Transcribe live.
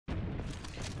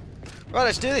Right,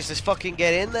 let's do this. Let's fucking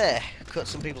get in there. Cut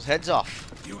some people's heads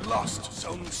off. You lost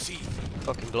Zone C.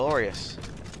 Fucking glorious.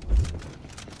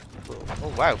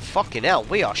 Oh wow, fucking hell.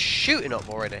 We are shooting up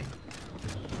already.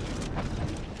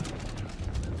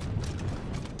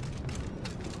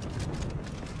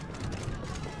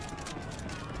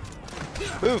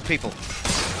 Move, people.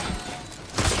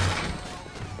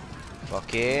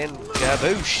 Fucking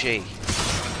kabooshi.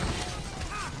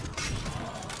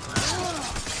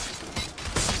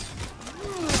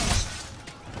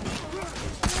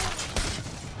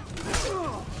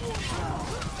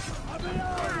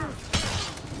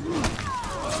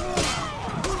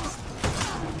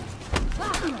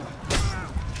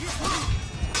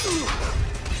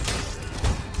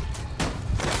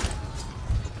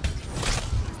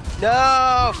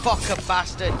 No, fucker,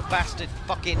 bastard,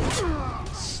 fucking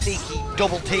sneaky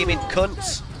double teaming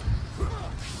cunts.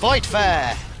 Fight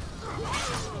fair.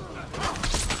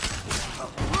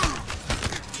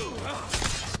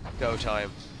 Go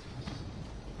time.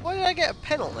 Why did I get a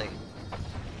penalty?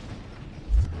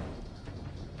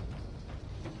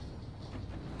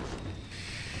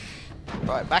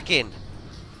 Right, back in.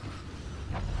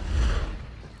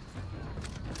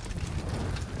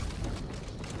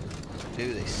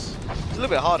 Do this. It's a little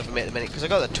bit harder for me at the minute because I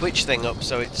got the Twitch thing up,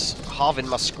 so it's halving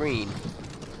my screen.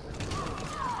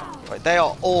 Right, they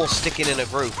are all sticking in a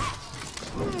group.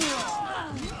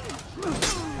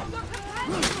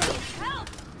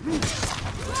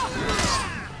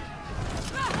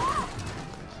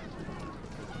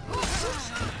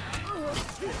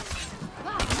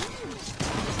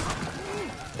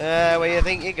 Where you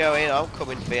think you're going? I'm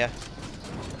coming for you.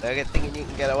 Don't get thinking you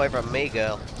can get away from me,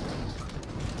 girl.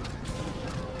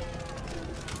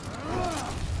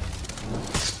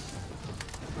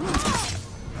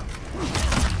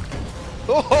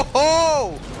 Oh ho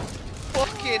ho!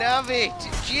 Fucking have it!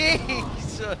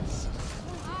 Jesus!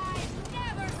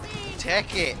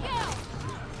 Take it!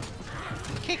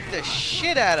 Kick the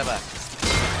shit out of her!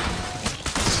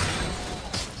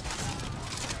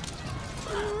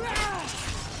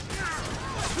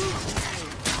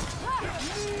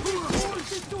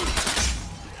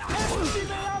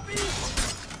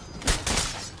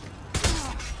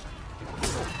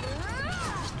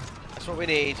 That's what we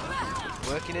need.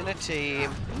 Working in a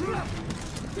team.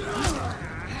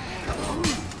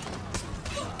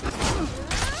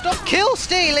 Stop kill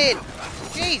stealing!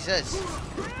 Jesus!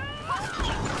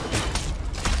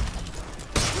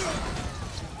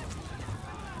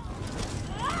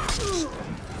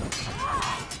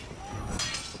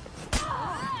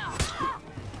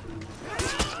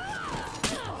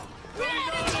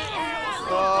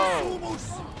 Oh!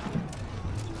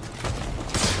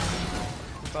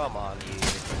 Come on, you.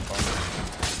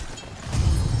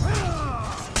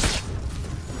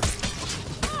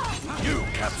 You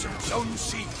captured Zone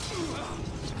C.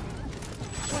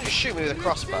 Someone just shoot me with a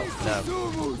crossbow? No.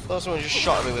 Thought someone just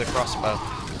shot me with a crossbow.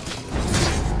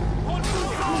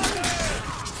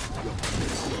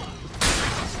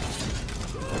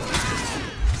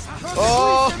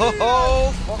 Oh ho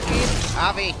ho! Fucking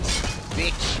have it,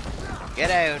 bitch! Get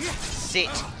out!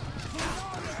 Sit!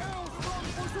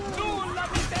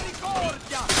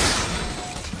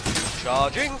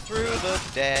 Charging through the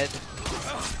dead.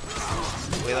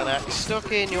 With an axe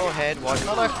stuck in your head. Why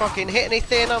can't I fucking hit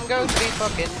anything? I'm going to be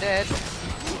fucking dead.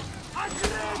 I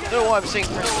don't know why I'm singing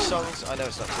Christmas songs. I know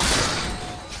it's not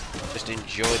Christmas. Just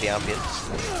enjoy the ambience.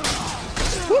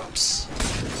 Whoops!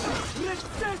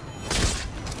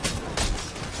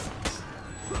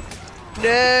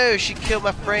 No, she killed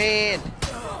my friend.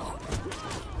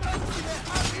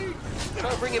 Try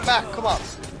to bring him back. Come on.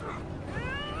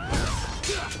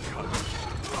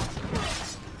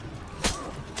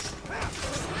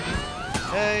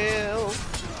 Hell.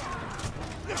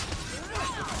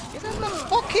 Get on the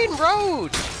fucking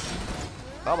road!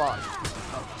 Come on.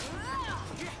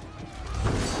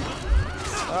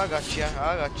 I gotcha,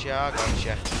 I gotcha, I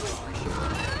gotcha.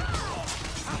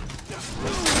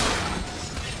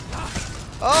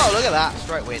 Oh, look at that.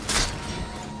 Straight win.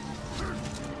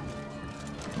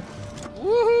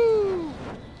 Woohoo!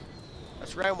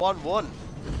 That's round 1-1.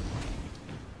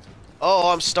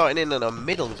 Oh, I'm starting in the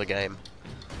middle of the game.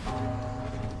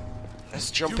 Let's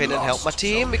jump in and help my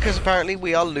team because apparently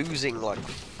we are losing like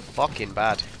fucking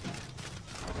bad.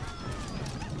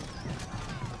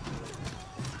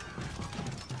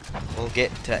 We'll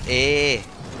get to A.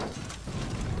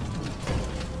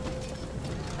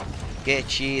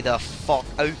 Get ye the fuck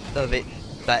out of it,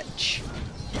 bitch.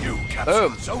 You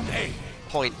captured Zone A.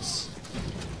 Points.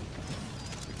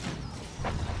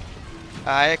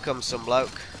 Ah, here comes some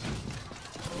bloke.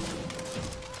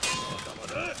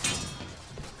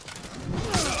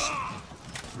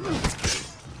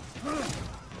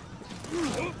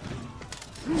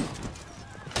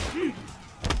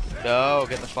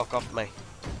 get the fuck off me.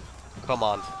 Come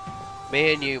on.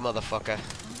 Me and you, motherfucker.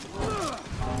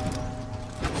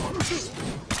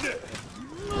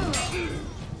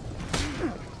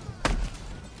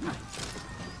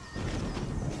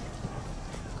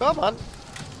 Come on.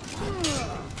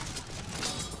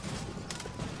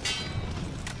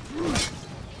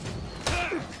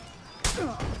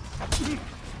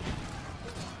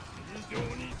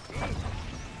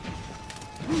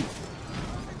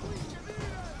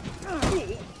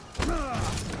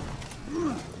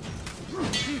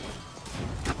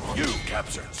 You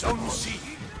captured Zone C.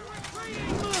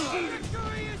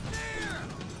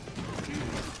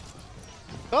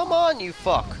 Come on, you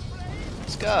fuck.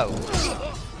 Let's go.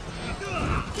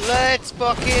 Let's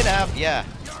fucking have ya.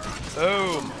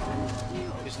 Boom.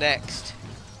 Who's next?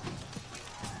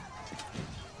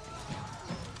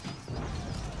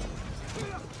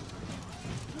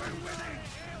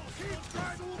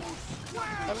 I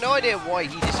have no idea why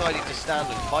he decided to stand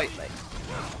and fight me.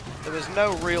 There was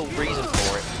no real reason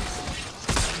for it.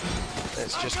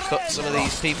 Let's just cut some of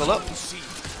these people up.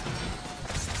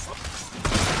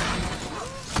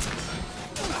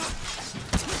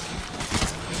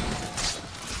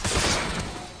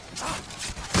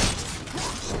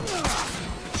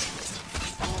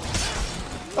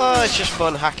 Oh, it's just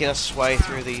fun hacking us way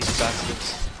through these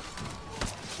bastards.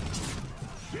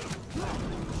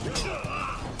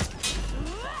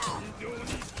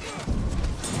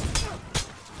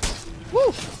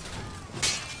 Woo!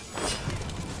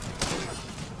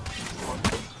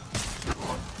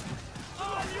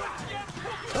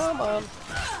 Come on.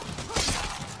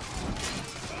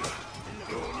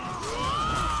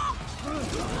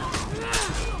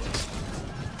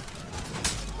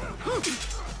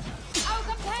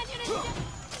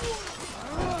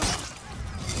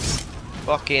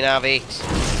 Fucking have it.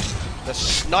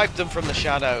 Just snipe them from the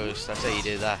shadows. That's how you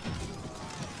do that.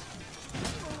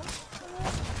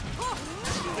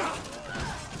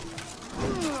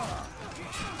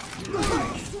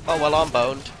 Oh well, I'm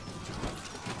boned.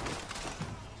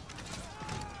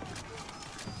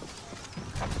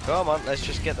 Come on, let's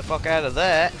just get the fuck out of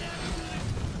there.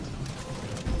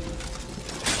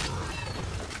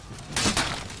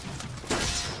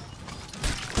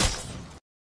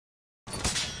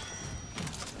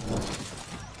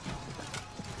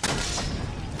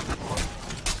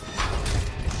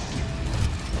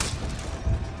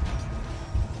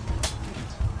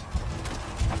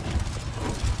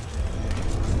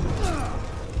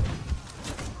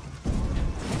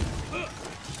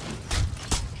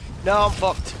 No, I'm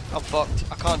fucked. I'm fucked.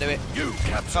 I can't do it. You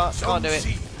Can't do it.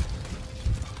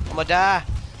 I'm gonna die.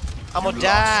 I'm gonna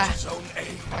die.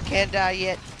 I can't die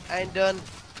yet. I ain't done.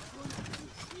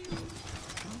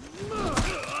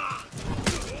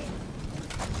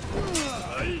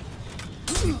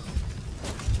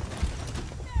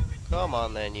 Come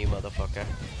on then, you motherfucker.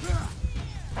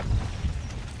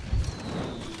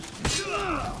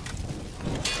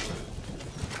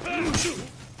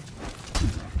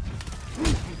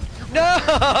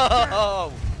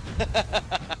 No!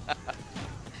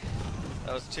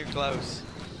 That was too close.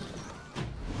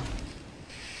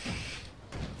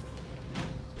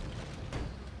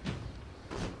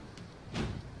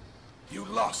 You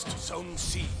lost Zone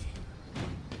C.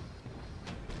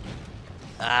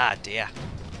 Ah, dear.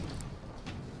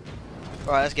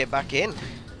 Alright, let's get back in.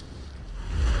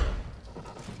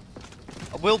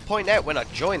 I will point out, when I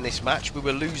joined this match, we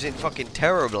were losing fucking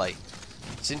terribly.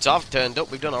 Since I've turned up,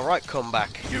 we've done a right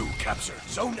comeback. You captured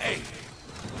Zone A.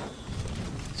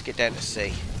 Let's get down to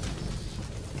C.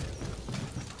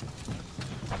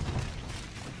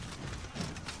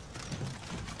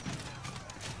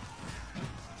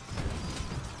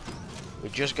 We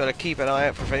just got to keep an eye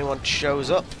out for if anyone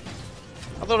shows up.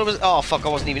 I thought it was... Oh, fuck, I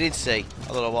wasn't even in C. I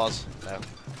thought I was. No.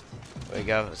 There we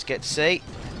go. Let's get to C.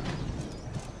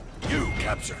 You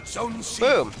captured Zone C.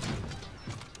 Boom.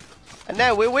 And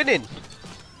now we're winning.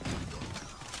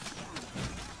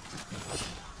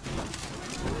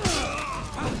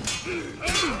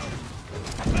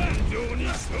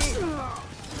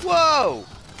 Whoa!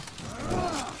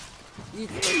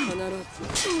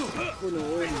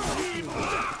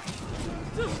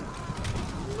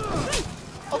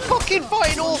 I'm fucking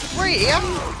fighting all three here.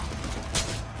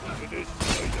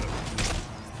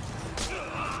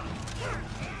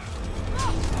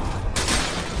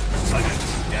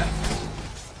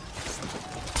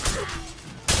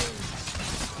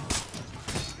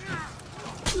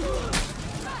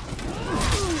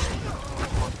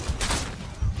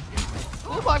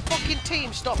 Will my fucking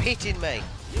team stop hitting me?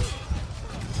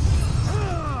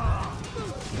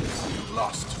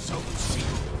 Lost Zone C.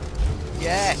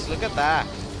 Yes, look at that.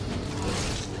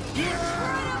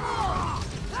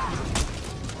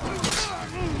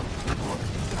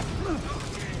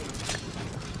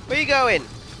 Where you going?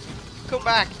 Come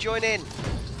back, join in.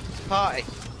 It's a party.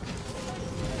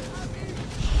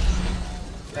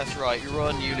 That's right, you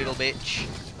run, you little bitch.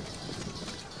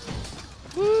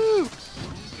 Woo!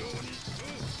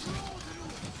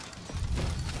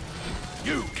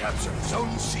 You captured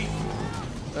Zone C.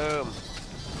 Boom.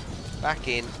 Back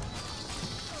in.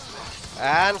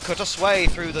 And cut a sway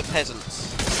through the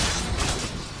peasants.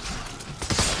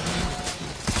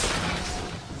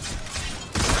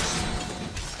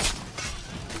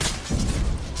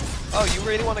 Oh, you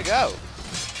really want to go?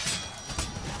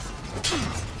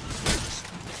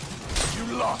 You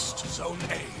lost Zone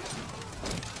A.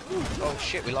 Oh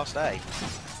shit, we lost A.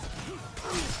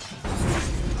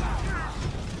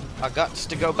 I got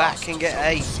to go back and get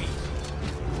A. C.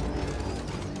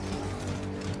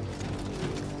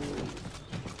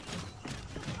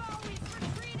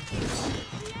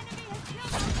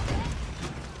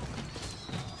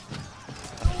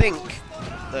 I think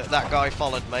that guy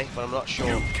followed me, but I'm not sure.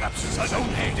 You captured Zone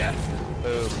A, Death.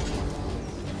 Boom.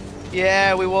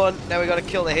 Yeah, we won. Now we gotta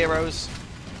kill the heroes.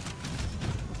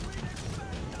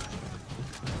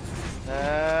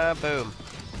 Boom.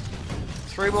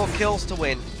 3 more kills to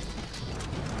win.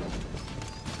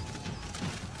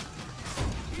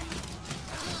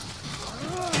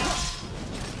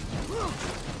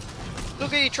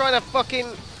 Look at you trying to fucking...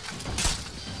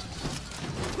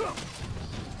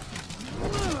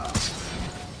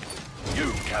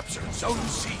 You captured Zone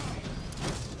C.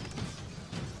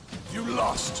 You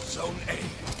lost Zone A.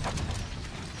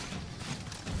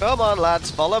 Come on, lads,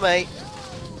 follow me.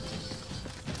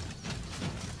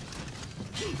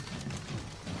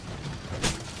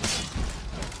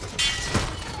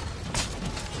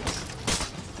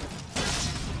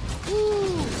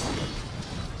 Woo.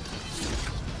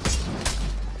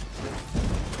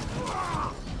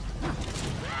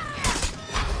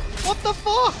 What the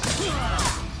fuck?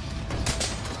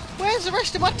 Where's the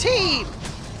rest of my team?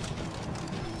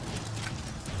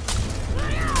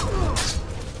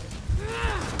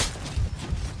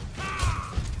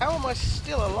 How am I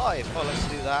still alive? Oh, let's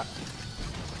do that.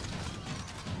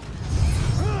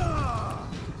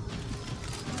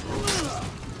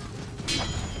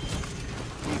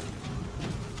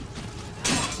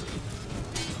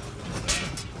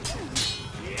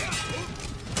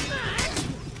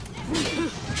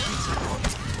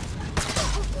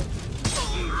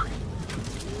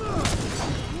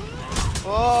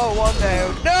 Oh, one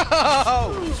down.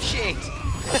 No! Shit!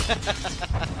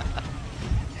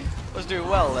 I was doing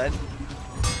well then.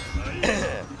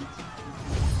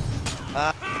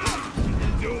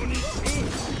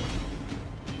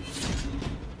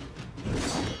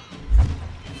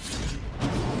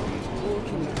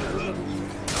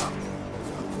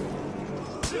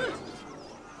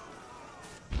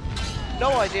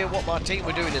 No idea what my team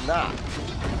were doing in that.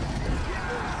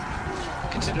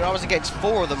 Considering I was against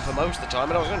 4 of them for most of the time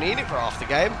and I was only in it for half the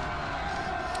game.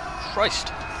 Christ.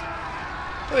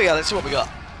 Here we go, let's see what we got.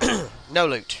 No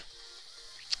loot.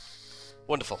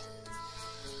 Wonderful.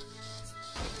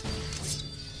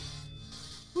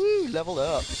 Woo, leveled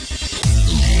up.